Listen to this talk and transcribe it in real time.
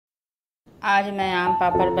आज मैं आम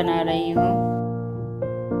पापड़ बना रही हूँ।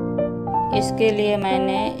 इसके लिए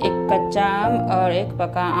मैंने एक कच्चा आम और एक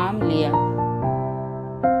पका आम लिया।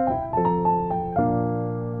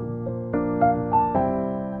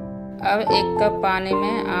 अब 1 कप पानी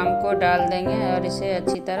में आम को डाल देंगे और इसे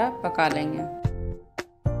अच्छी तरह पका लेंगे।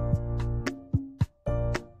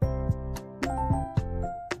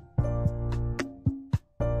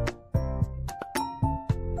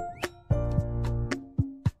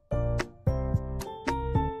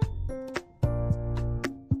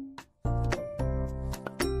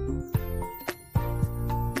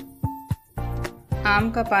 आम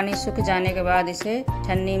का पानी सूख जाने के बाद इसे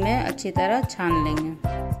छन्नी में अच्छी तरह छान लेंगे।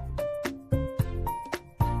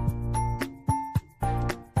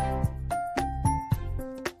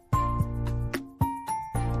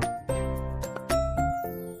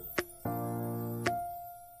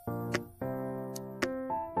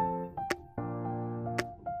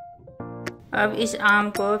 अब इस आम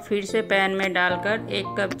को फिर से पैन में डालकर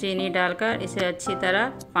 1 कप चीनी डालकर इसे अच्छी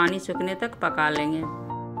तरह पानी सूखने तक पका लेंगे।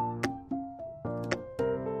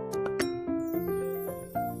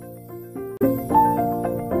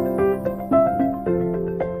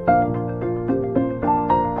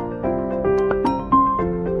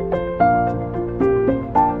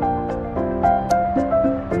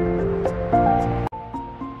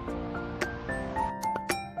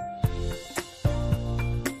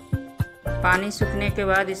 पानी सूखने के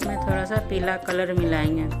बाद इसमें थोड़ा सा पीला कलर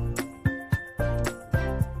मिलाएंगे।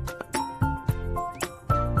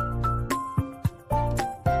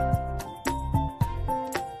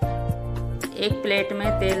 एक प्लेट में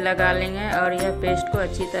तेल लगा लेंगे और यह पेस्ट को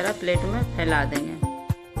अच्छी तरह प्लेट में फैला देंगे।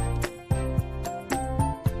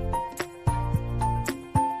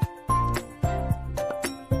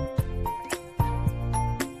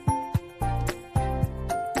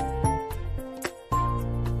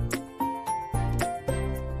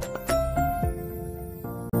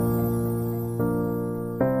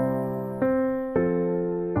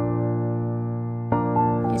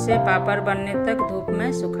 इसे पापड़ बनने तक धूप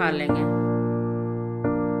में सुखा लेंगे।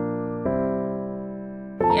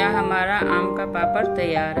 यह हमारा आम का पापड़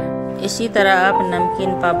तैयार है। इसी तरह आप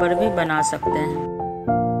नमकीन पापड़ भी बना सकते हैं।